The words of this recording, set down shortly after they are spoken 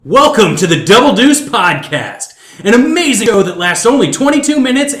Welcome to the Double Deuce Podcast, an amazing show that lasts only 22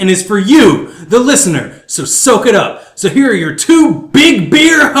 minutes and is for you, the listener, so soak it up. So here are your two big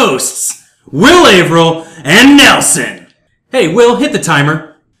beer hosts, Will Averill and Nelson. Hey, Will, hit the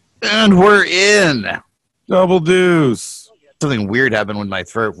timer. And we're in. Double Deuce. Something weird happened with my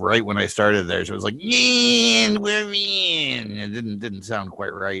throat right when I started there. So it was like, yeah, we're in. It didn't sound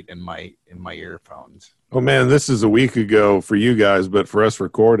quite right in my earphones. Oh, man, this is a week ago for you guys, but for us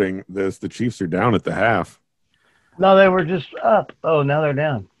recording this, the Chiefs are down at the half. No, they were just up. Oh, now they're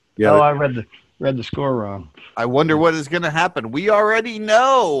down. Yeah, I read the score wrong. I wonder what is going to happen. We already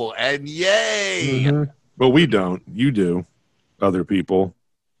know, and yay. Mm-hmm. But we don't. You do. Other people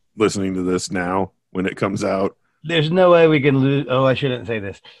listening to this now when it comes out. There's no way we can lose. Oh, I shouldn't say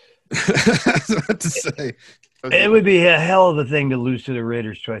this. I was about to say. Okay. It would be a hell of a thing to lose to the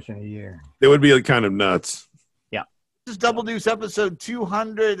Raiders twice in a year. It would be kind of nuts. Yeah. This is Double Deuce episode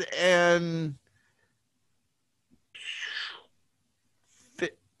 200 and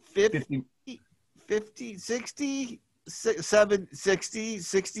 50, 60,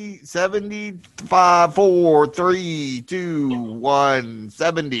 75, 4, 3, 2, 1,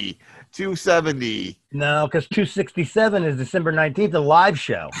 70. 270. No, because 267 is December 19th, a live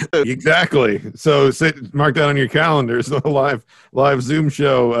show. Exactly. So mark that on your calendars. The live Zoom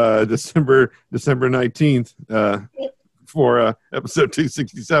show, December 19th, for episode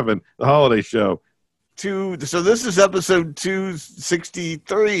 267, the holiday show. So this is episode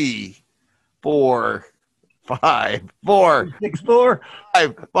 263. 4, 5, 4, 6, 4,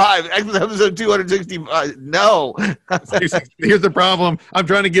 5. Episode 265. No. Here's the problem. I'm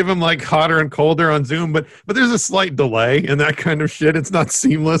trying to give him like hotter and colder on Zoom, but there's a slight delay in that kind of shit. It's not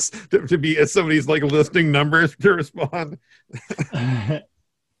seamless to be as somebody's like listing numbers to respond.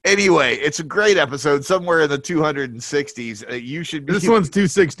 Anyway, it's a great episode somewhere in the 260s. You should be. This one's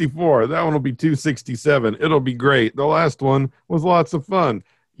 264. That one will be 267. It'll be great. The last one was lots of fun.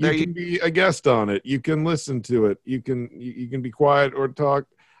 You can be a guest on it. You can listen to it. You can be quiet or talk.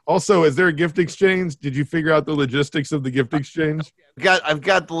 Also, is there a gift exchange? Did you figure out the logistics of the gift exchange? I've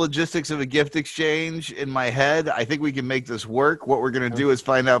got the logistics of a gift exchange in my head. I think we can make this work. What we're going to do is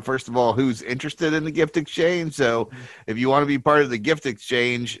find out, first of all, who's interested in the gift exchange. So if you want to be part of the gift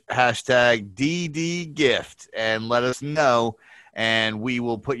exchange, hashtag DDGift and let us know. And we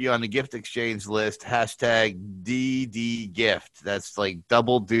will put you on the gift exchange list, hashtag DDGift. That's like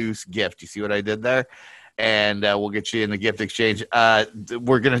Double Deuce Gift. You see what I did there? And we'll get you in the gift exchange.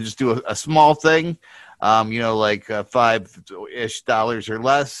 We're going to just do a small thing, like $5-ish or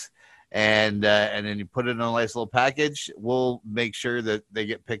less. And then you put it in a nice little package. We'll make sure that they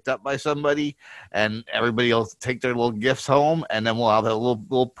get picked up by somebody, and everybody will take their little gifts home, and then we'll have a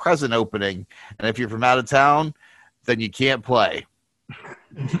little present opening. And if you're from out of town, then you can't play.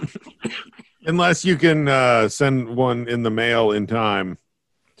 Unless you can send one in the mail in time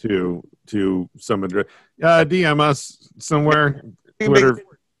to some address. DM us somewhere, Twitter,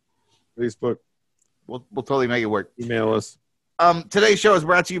 Facebook. We'll totally make it work. Email us. Today's show is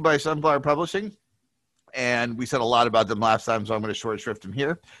brought to you by Sunflower Publishing, and we said a lot about them last time, so I'm going to short shrift them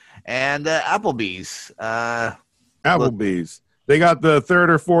here. And Applebee's. Applebee's. They got the third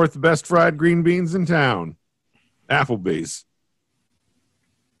or fourth best fried green beans in town. Applebee's.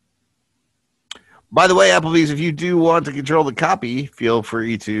 By the way, Applebee's, if you do want to control the copy, feel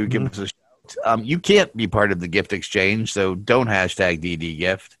free to give us a shout. You can't be part of the gift exchange, so don't hashtag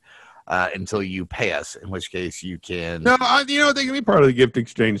DDGift until you pay us, in which case you can. No, they can be part of the gift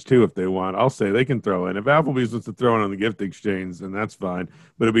exchange too if they want. I'll say they can throw in. If Applebee's wants to throw in on the gift exchange, then that's fine.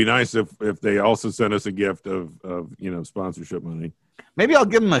 But it'd be nice if they also sent us a gift of sponsorship money. Maybe I'll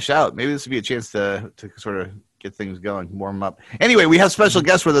give them a shout. Maybe this would be a chance to sort of get things going, warm them up. Anyway, we have special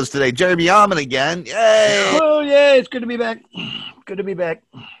guests with us today. Jeremy Alman again. Yay! Oh, yeah, it's good to be back. Good to be back.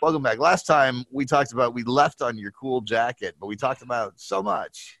 Welcome back. Last time we talked about, we left on your cool jacket, but we talked about so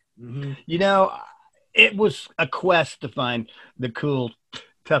much. Mm-hmm. It was a quest to find the cool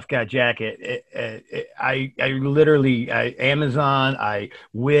tough guy jacket. I literally Amazon, I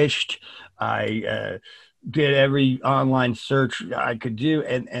wished, I did every online search I could do,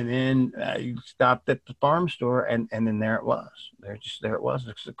 and then I stopped at the farm store, and then there it was. There it was.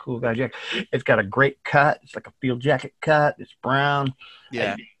 It's a cool guy jacket. It's got a great cut. It's like a field jacket cut. It's brown.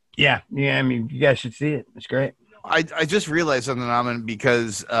 Yeah. Yeah. I mean, you guys should see it. It's great. I just realized something, Amin,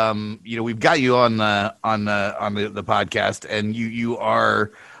 because we've got you on the podcast, and you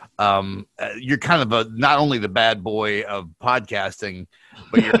are you're kind of not only the bad boy of podcasting,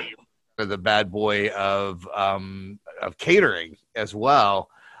 but you're the bad boy of catering as well.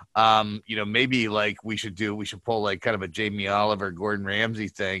 maybe like we should pull like kind of a Jamie Oliver, Gordon Ramsay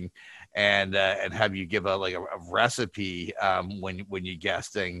thing, and have you give a recipe when you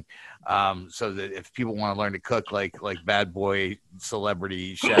guesting, so that if people want to learn to cook like bad boy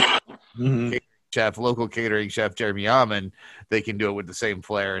celebrity chef, local catering chef Jeremy Alman, they can do it with the same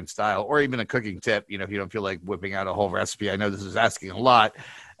flair and style, or even a cooking tip. If you don't feel like whipping out a whole recipe. I know this is asking a lot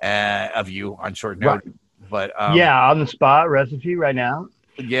of you on short notice, but on the spot recipe right now.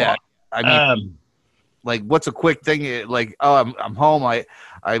 Yeah, I mean, like, what's a quick thing? Like, oh, I'm home. I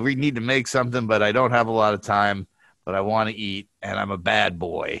need to make something, but I don't have a lot of time. But I want to eat, and I'm a bad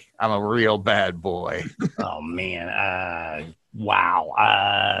boy. I'm a real bad boy. Oh man!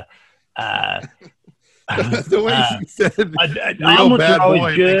 Wow. The way she said, real bad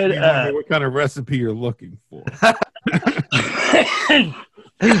boy, good. What kind of recipe you're looking for?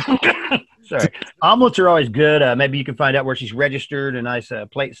 Sorry, omelets are always good. Maybe you can find out where she's registered, a nice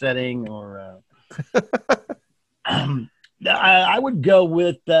plate setting, or I would go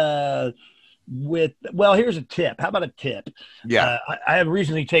with. Well, here's a tip. How about a tip? Yeah, I have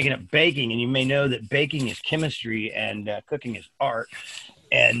recently taken up baking, and you may know that baking is chemistry and cooking is art.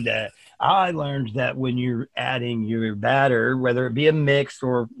 And I learned that when you're adding your batter, whether it be a mixed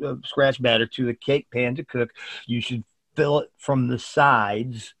or a scratch batter, to the cake pan to cook, you should fill it from the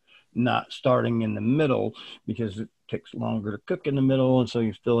sides, not starting in the middle, because it takes longer to cook in the middle. And so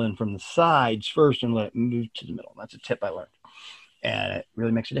you fill in from the sides first and let it move to the middle. That's a tip I learned. And it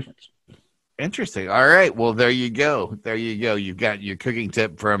really makes a difference. Interesting. All right. Well, there you go. You've got your cooking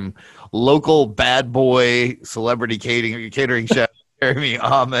tip from local bad boy celebrity catering chef Jeremy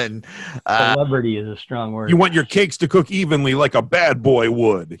Alman. Celebrity is a strong word. You want your cakes to cook evenly like a bad boy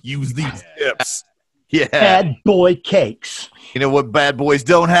would. Use these tips. Yeah. Bad boy cakes. You know what bad boys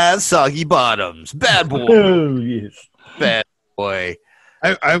don't have? Soggy bottoms. Bad boy. Oh, yes. Bad boy.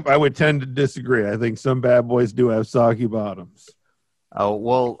 I would tend to disagree. I think some bad boys do have soggy bottoms. Oh,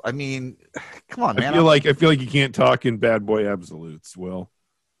 well, I mean, come on, man. I feel like you can't talk in bad boy absolutes, Will.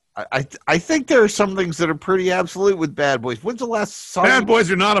 I think there are some things that are pretty absolute with bad boys. When's the last song? Bad boys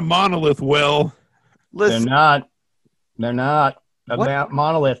are not a monolith, Will. Listen. They're not a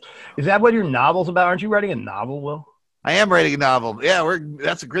monolith. Is that what your novel's about? Aren't you writing a novel, Will? I am writing a novel. Yeah,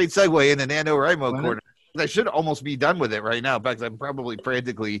 that's a great segue into NaNoWriMo Corner. I should almost be done with it right now, because I'm probably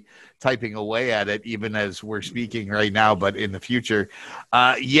frantically typing away at it even as we're speaking right now, but in the future.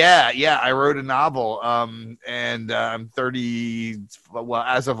 I wrote a novel, and I'm 30. Well,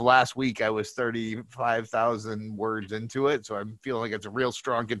 as of last week, I was 35,000 words into it. So I'm feeling like it's a real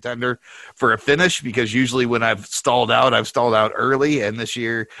strong contender for a finish, because usually when I've stalled out early. And this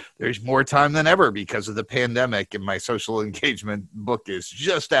year there's more time than ever because of the pandemic, and my social engagement book is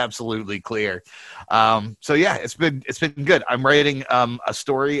just absolutely clear. So yeah, it's been good. I'm writing a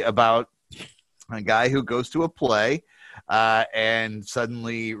story about a guy who goes to a play and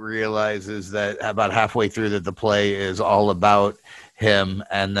suddenly realizes that about halfway through that the play is all about him,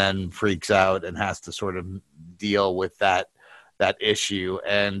 and then freaks out and has to sort of deal with that issue.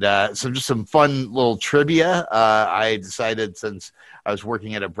 And so just some fun little trivia. I decided, since I was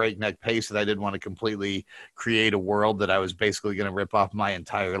working at a breakneck pace, that I didn't want to completely create a world that I was basically going to rip off my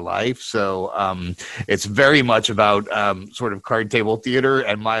entire life. So it's very much about sort of card table theater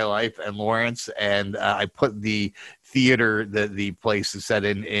and my life and Lawrence. And I put the theater, the place is set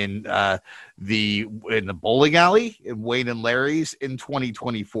in the bowling alley in Wayne and Larry's in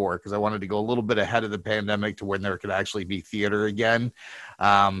 2024, because I wanted to go a little bit ahead of the pandemic to when there could actually be theater again.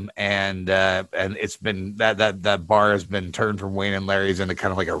 And it's been that bar has been turned from Wayne and Larry's into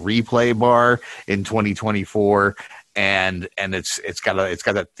kind of like a replay bar in 2024. And it's got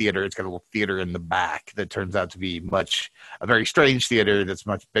a theater. It's got a little theater in the back that turns out to be a very strange theater that's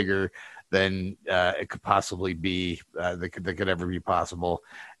much bigger than it could possibly be, that could ever be possible.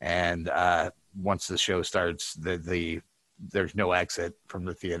 And once the show starts, there's no exit from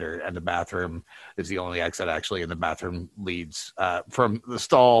the theater, and the bathroom is the only exit actually, and the bathroom leads from the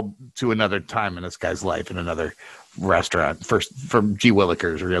stall to another time in this guy's life in another restaurant, first from G.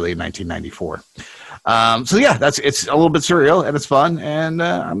 Willikers, really, in 1994. So yeah, it's a little bit surreal, and it's fun, and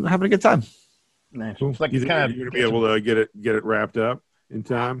I'm having a good time. Nice. Cool. It's like you're going to be able to get it wrapped up in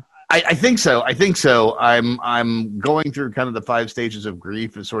time? I think so. I'm going through kind of the 5 stages of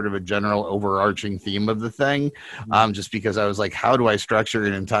grief as sort of a general overarching theme of the thing, just because I was like, how do I structure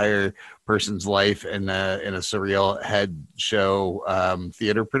an entire person's life in a surreal head show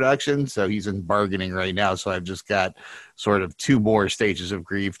theater production? So he's in bargaining right now. So I've just got sort of 2 more stages of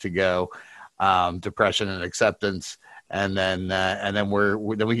grief to go, depression and acceptance. and then then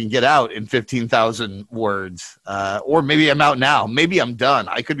we can get out in 15,000 words, or maybe I'm out now. Maybe I'm done.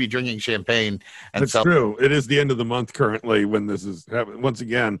 I could be drinking champagne. And That's true. It is the end of the month currently when this is happening. Once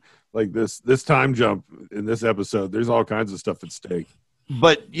again, like this time jump in this episode, there's all kinds of stuff at stake.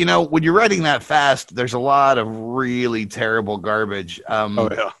 But when you're writing that fast, there's a lot of really terrible garbage. Oh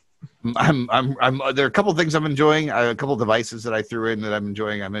yeah. There are a couple of things I'm enjoying. A couple of devices that I threw in that I'm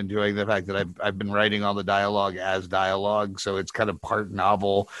enjoying. I'm enjoying the fact that I've been writing all the dialogue as dialogue, so it's kind of part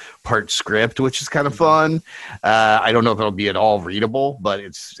novel, part script, which is kind of fun. I don't know if it'll be at all readable, but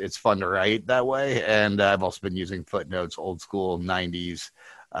it's fun to write that way. And I've also been using footnotes, old school '90s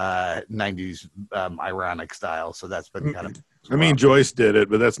ironic style. So that's been kind of. I mean, Joyce did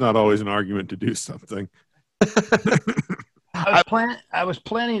it, but that's not always an argument to do something. I was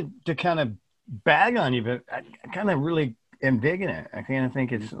planning to kind of bag on you, but I kind of really am digging it. I kind of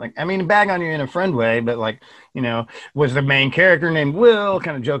think it's like, I mean, bag on you in a friend way, but like, was the main character named Will,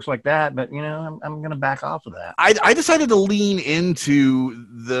 kind of jokes like that. But, I'm going to back off of that. I decided to lean into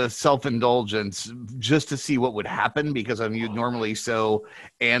the self-indulgence just to see what would happen, because I'm normally so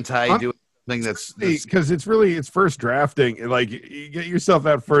anti doing something that's because it's first drafting. Like, you get yourself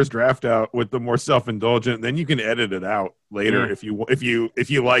that first draft out with the more self-indulgent, then you can edit it out later if you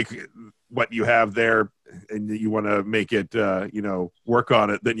like what you have there and you want to make it work on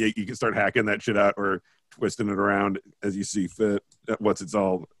it, then you can start hacking that shit out or twisting it around as you see fit once it's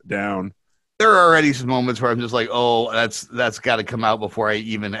all down. There are already some moments where I'm just like, oh, that's got to come out before I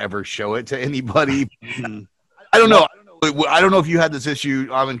even ever show it to anybody. I don't know if you had this issue,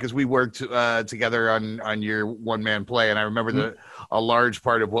 Amin, because we worked together on your one-man play, and I remember a large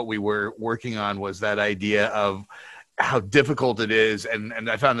part of what we were working on was that idea of how difficult it is, and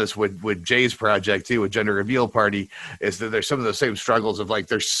I found this with Jay's project too, with Gender Reveal Party, is that there's some of the same struggles of like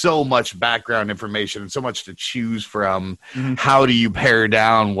there's so much background information and so much to choose from. How do you pare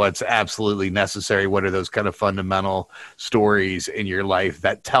down what's absolutely necessary? What are those kind of fundamental stories in your life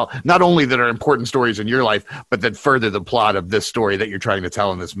that tell, not only that are important stories in your life, but that further the plot of this story that you're trying to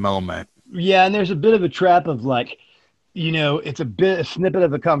tell in this moment? Yeah, and there's a bit of a trap of like, it's a snippet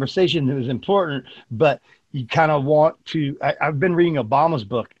of a conversation that was important, but you kind of want to. I've been reading Obama's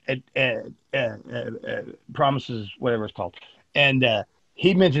book, Promises, whatever it's called, and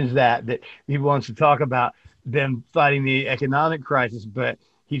he mentions that he wants to talk about them fighting the economic crisis, but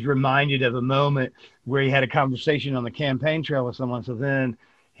he's reminded of a moment where he had a conversation on the campaign trail with someone. So then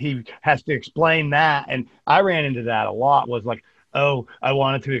he has to explain that, and I ran into that a lot. Was like, oh, I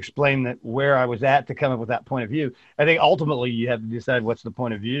wanted to explain that where I was at to come up with that point of view. I think ultimately you have to decide what's the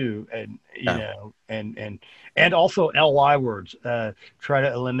point of view, and and also LY words. Try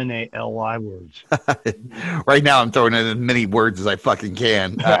to eliminate LY words. Right now, I'm throwing in as many words as I fucking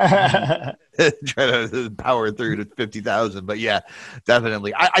can. Try to power through to 50,000. But yeah,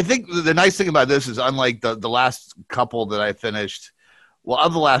 definitely. I think the nice thing about this is, unlike the last couple that I finished. Well,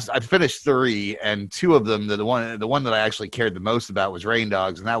 I finished 3, and 2 of them, the one that I actually cared the most about was Rain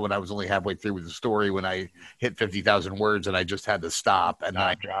Dogs, and that one I was only halfway through with the story when I hit 50,000 words, and I just had to stop, and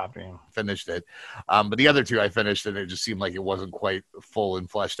I finished it. But the other 2 I finished, and it just seemed like it wasn't quite full and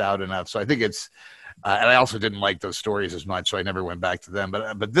fleshed out enough. So I think it's, and I also didn't like those stories as much, so I never went back to them.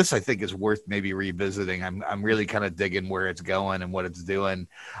 But this I think is worth maybe revisiting. I'm really kind of digging where it's going and what it's doing.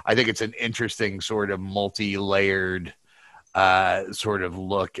 I think it's an interesting sort of multi-layered sort of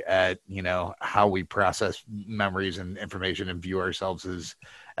look at how we process memories and information and view ourselves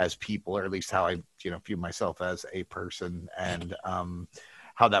as people, or at least how I view myself as a person, and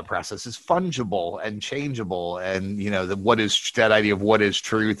how that process is fungible and changeable, and that idea of what is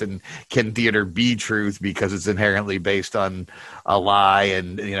truth, and can theater be truth because it's inherently based on a lie,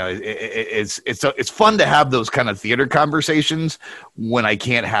 and it's fun to have those kind of theater conversations when I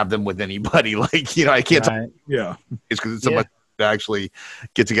can't have them with anybody. Like I can't. Right. It's because it's so much to actually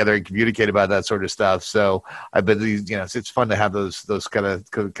get together and communicate about that sort of stuff. So I bet it's fun to have those kind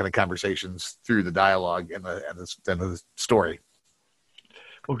of conversations through the dialogue and the story.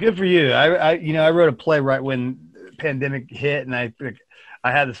 Well, good for you. I wrote a play right when the pandemic hit, and I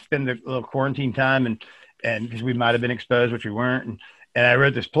had to spend a little quarantine time, and because we might have been exposed, which we weren't, and I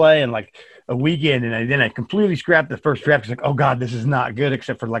wrote this play in like a weekend, and then I completely scrapped the first draft. It's like, oh God, this is not good,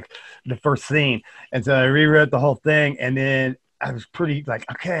 except for like the first scene. And so I rewrote the whole thing, and then I was pretty like,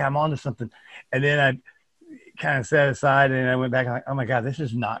 okay, I'm onto something. And then I kind of set it aside, and I went back like, oh my God, this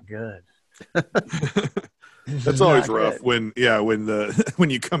is not good. That's always rough when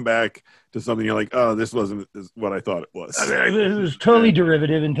you come back to something, you're like, oh, this wasn't what I thought it was. It was totally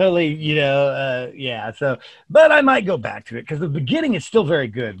derivative and totally, So, but I might go back to it because the beginning is still very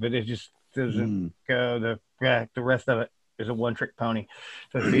good, but it's just doesn't go. The rest of it is a one-trick pony.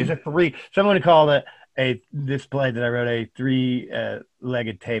 So it's a three. Someone called it this play that I wrote a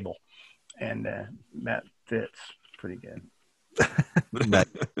three-legged table, and that fits pretty good.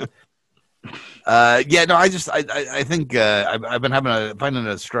 I think I've been finding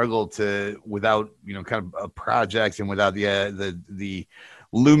a struggle without kind of a project and without the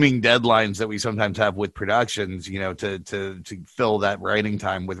looming deadlines that we sometimes have with productions, to fill that writing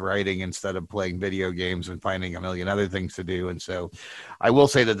time with writing instead of playing video games and finding a million other things to do. And so I will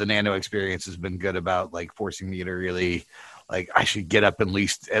say that the Nano experience has been good about like forcing me to really, like, I should get up at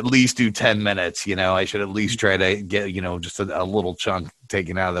least do 10 minutes. I should at least try to get, just a little chunk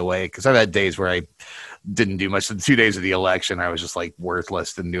taken out of the way. Cause I've had days where I didn't do much. The 2 days of the election, I was just like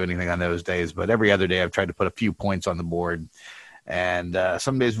worthless, didn't do anything on those days. But every other day I've tried to put a few points on the board, and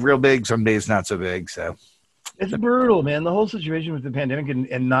some days real big, some days not so big. So it's brutal, man. The whole situation with the pandemic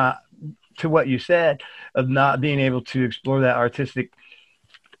and not, to what you said, of not being able to explore that artistic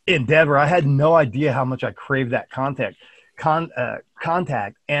endeavor. I had no idea how much I craved that contact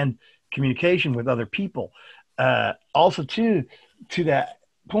and communication with other people. Also, to that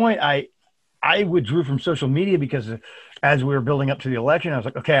point, I withdrew from social media because as we were building up to the election, I was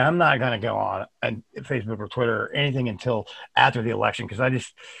like, okay, I'm not going to go on Facebook or Twitter or anything until after the election because I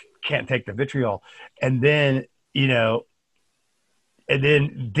just can't take the vitriol. And then,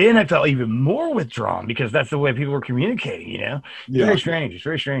 then I felt even more withdrawn because that's the way people were communicating, Yeah. Very strange. It's a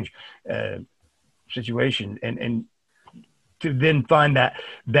very strange situation. And to then find that,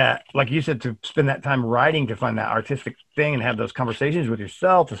 like you said, to spend that time writing, to find that artistic thing and have those conversations with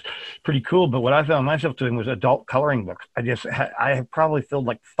yourself is pretty cool. But what I found myself doing was adult coloring books. I have probably filled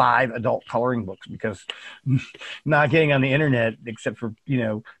like 5 adult coloring books because not getting on the internet, except for,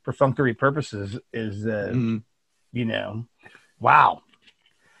 perfunctory purposes is, wow.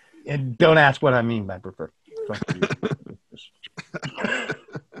 And don't ask what I mean by perfunctory.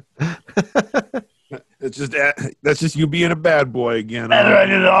 That's just you being a bad boy again. That's right.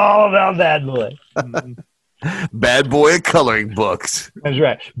 It's all about bad boy. Bad boy at coloring books. That's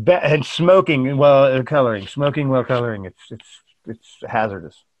right. And smoking while coloring. Smoking while coloring. It's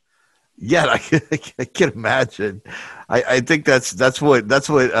hazardous. Yeah, I can imagine. I think that's what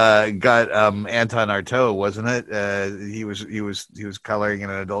got Anton Artaud, wasn't it? He was coloring in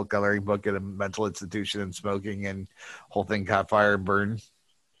an adult coloring book at a mental institution and smoking, and whole thing caught fire and burned.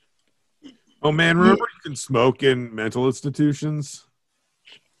 Oh man, remember you can smoke in mental institutions?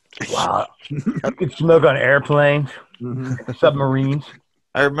 Wow. You can smoke on airplanes, submarines.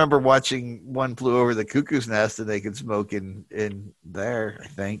 I remember watching One Flew Over the Cuckoo's Nest, and they could smoke in there, I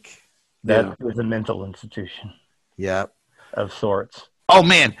think. That was a mental institution. Yeah. Of sorts. Oh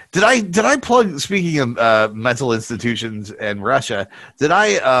man, did I plug, speaking of mental institutions and Russia, did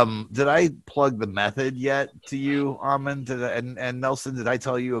I plug The Method yet to you, Amon, and Nelson? Did I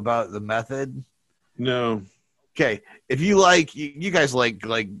tell you about The Method? No. Okay, if you guys like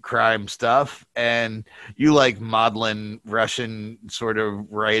crime stuff and you like maudlin Russian sort of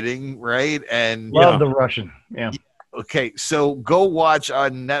writing, right? And love the Russian. Yeah. Okay, so go watch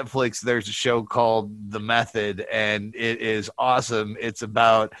on Netflix. There's a show called The Method, and it is awesome. It's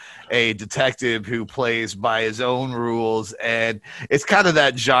about a detective who plays by his own rules, and it's kind of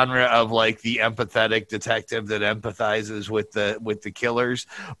that genre of like the empathetic detective that empathizes with the killers,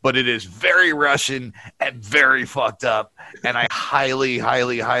 but it is very Russian and very fucked up, and I highly,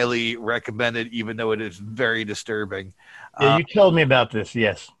 highly, highly recommend it, even though it is very disturbing. Yeah, you told me about this,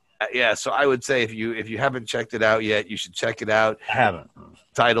 yes. Yeah, so I would say if you haven't checked it out yet, you should check it out. I haven't.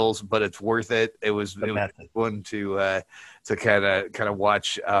 Titles, but it's worth it. It was one to kind of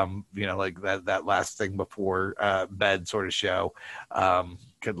watch, like that last thing before bed sort of show.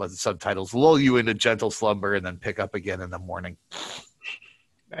 Could let the subtitles lull you into gentle slumber and then pick up again in the morning.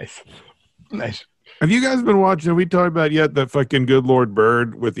 Nice. Have you guys been watching? Have we talked about yet that fucking Good Lord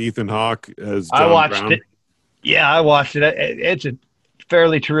Bird with Ethan Hawke as John I watched Brown? it. Yeah, I watched it. It's a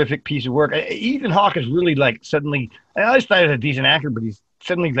fairly terrific piece of work. Ethan Hawke is really suddenly, I always thought he was a decent actor, but he's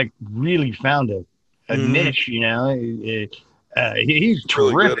suddenly really found a niche, he's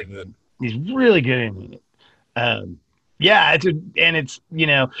terrific. He's really good in it. I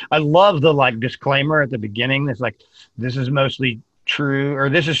love the disclaimer at the beginning. It's like, this is mostly true, or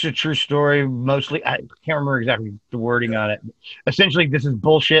this is a true story. Mostly, I can't remember exactly the wording on it. Essentially, this is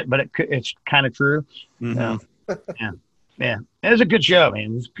bullshit, but it's kind of true. Yeah, it's a good show,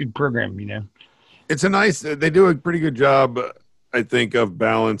 man. It's a good program, It's they do a pretty good job, I think, of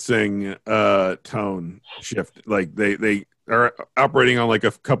balancing tone shift. Like they are operating on a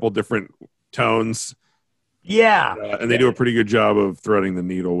couple different tones Yeah. And they do a pretty good job of threading the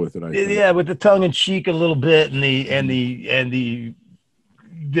needle with it, I think. Yeah, with the tongue in cheek a little bit, and the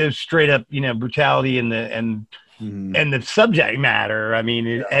straight up, brutality and the subject matter. I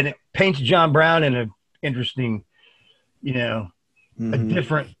mean, and it paints John Brown in an interesting, a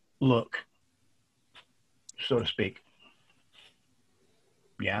different look, so to speak.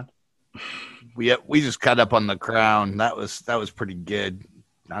 Yeah. We just cut up on The Crown. That was pretty good.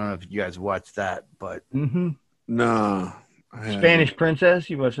 I don't know if you guys watched that, but no. Spanish Princess,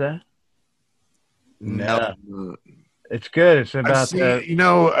 you watched that? No. It's good. It's about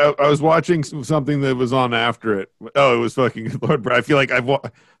I was watching something that was on after it. Oh, it was fucking Good Lord Bird. I feel like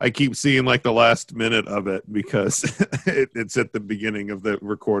I keep seeing like the last minute of it because it's at the beginning of the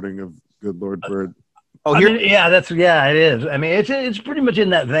recording of Good Lord Bird. It is. I mean, it's pretty much in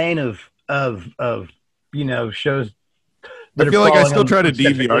that vein of shows. I feel like I still try to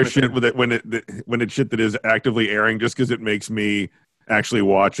DVR shit with it when it's shit that is actively airing, just because it makes me actually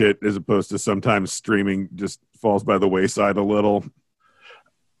watch it, as opposed to sometimes streaming just falls by the wayside a little.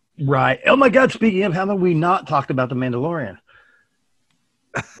 Right. Oh my God! Speaking of, how have we not talked about The Mandalorian?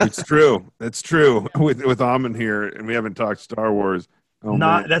 It's true. It's true. With Amon here, and we haven't talked Star Wars.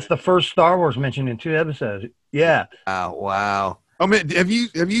 That's the first Star Wars mentioned in 2 episodes. Yeah. Oh wow. Oh man, have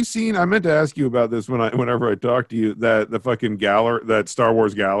you seen? I meant to ask you about this whenever I talked to you. That the fucking gallery, that Star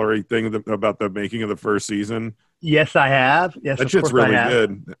Wars gallery thing about the making of the first season. Yes, I have. Yes, that shit's really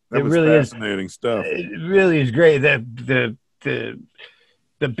good. That was really fascinating stuff. It really is great. The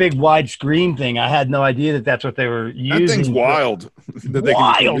big widescreen thing. I had no idea that's what they were using. That thing's wild. They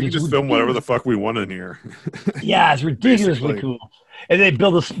can just film whatever the fuck we want in here. Yeah, it's ridiculously cool. And they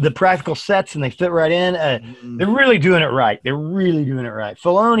build the practical sets, and they fit right in. They're really doing it right.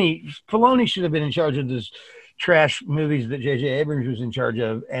 Filoni should have been in charge of this trash movies that J.J. Abrams was in charge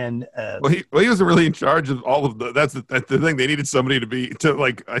of. And he wasn't really in charge of all of that's the thing. They needed somebody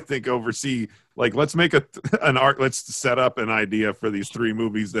to oversee. Like, let's make an arc. Let's set up an idea for these 3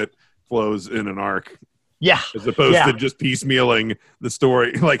 movies that flows in an arc. Yeah. As opposed to just piecemealing the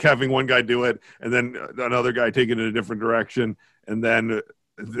story, like having one guy do it and then another guy take it in a different direction, and then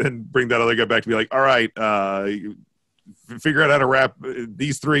bring that other guy back to be like, all right, figure out how to wrap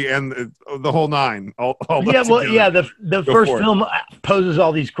these 3 and the whole 9. The first film poses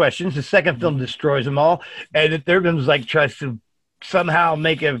all these questions. The second film destroys them all, and the third film tries to somehow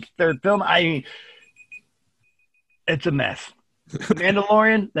make a third film. I mean, it's a mess.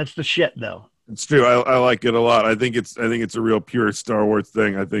 Mandalorian, that's the shit though. It's true. I like it a lot. I think it's a real pure Star Wars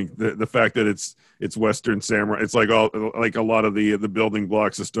thing. I think the fact that it's Western samurai. It's like a lot of the building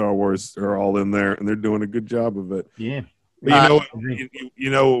blocks of Star Wars are all in there, and they're doing a good job of it. Yeah. But you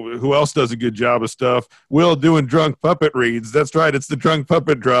know who else does a good job of stuff? Will doing Drunk Puppet Reads. That's right. It's the Drunk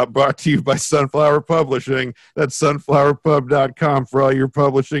Puppet Drop, brought to you by Sunflower Publishing. That's sunflowerpub.com for all your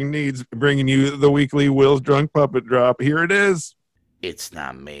publishing needs, bringing you the weekly Will's Drunk Puppet Drop. Here it is. It's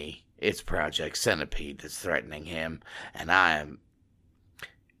not me. It's Project Centipede that's threatening him, and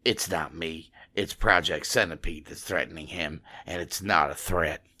it's not me. It's Project Centipede that's threatening him, and it's not a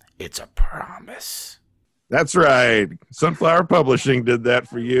threat. It's a promise. That's right. Sunflower Publishing did that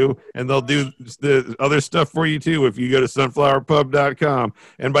for you, and they'll do the other stuff for you too if you go to sunflowerpub.com.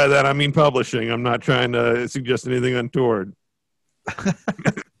 And by that, I mean publishing. I'm not trying to suggest anything untoward.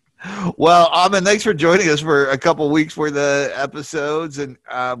 Well, Amon, thanks for joining us for a couple weeks for the episodes, and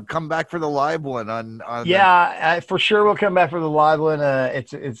come back for the live one on. For sure we'll come back for the live one.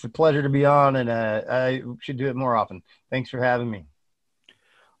 It's a pleasure to be on, and I should do it more often. Thanks for having me.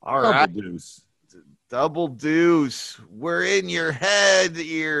 All right, Double Deuce. We're in your head,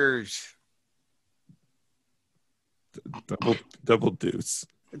 ears. Double Deuce.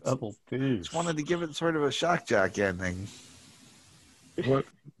 Double Deuce. Just wanted to give it sort of a shock jock ending. What?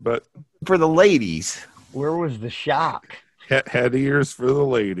 But for the ladies, where was the shock? Head ears for the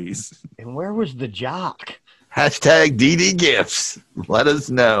ladies. And where was the jock? Hashtag DD Gifts. Let us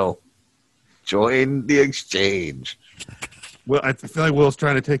know. Join the exchange. Well, I feel like Will's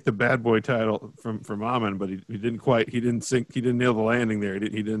trying to take the bad boy title from Amon, but he didn't nail the landing there.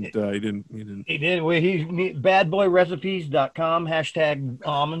 He did. Well, badboyrecipes.com, hashtag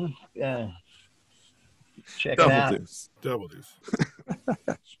Amon. Check it out. Double Deuce.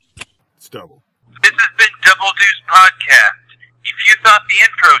 It's double. This has been Double Deuce Podcast. If you thought the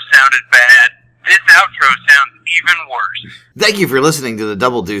intro sounded bad, this outro sounds even worse. Thank you for listening to the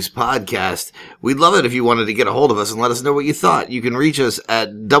Double Deuce Podcast. We'd love it if you wanted to get a hold of us and let us know what you thought. You can reach us at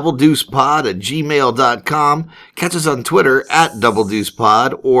doubledeucepod@gmail.com. Catch us on Twitter at Double Deuce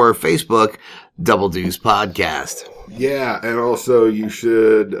Pod or Facebook, Double Deuce Podcast. Yeah, and also you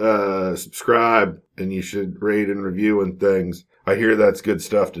should subscribe, and you should rate and review and things. I hear that's good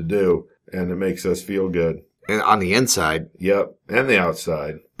stuff to do, and it makes us feel good. And on the inside. Yep, and the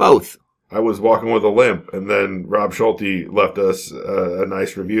outside. Both. I was walking with a limp, and then Rob Schulte left us a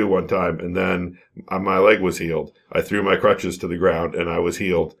nice review one time, and then my leg was healed. I threw my crutches to the ground, and I was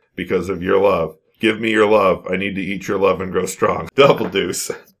healed because of your love. Give me your love. I need to eat your love and grow strong. Double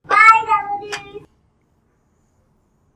deuce.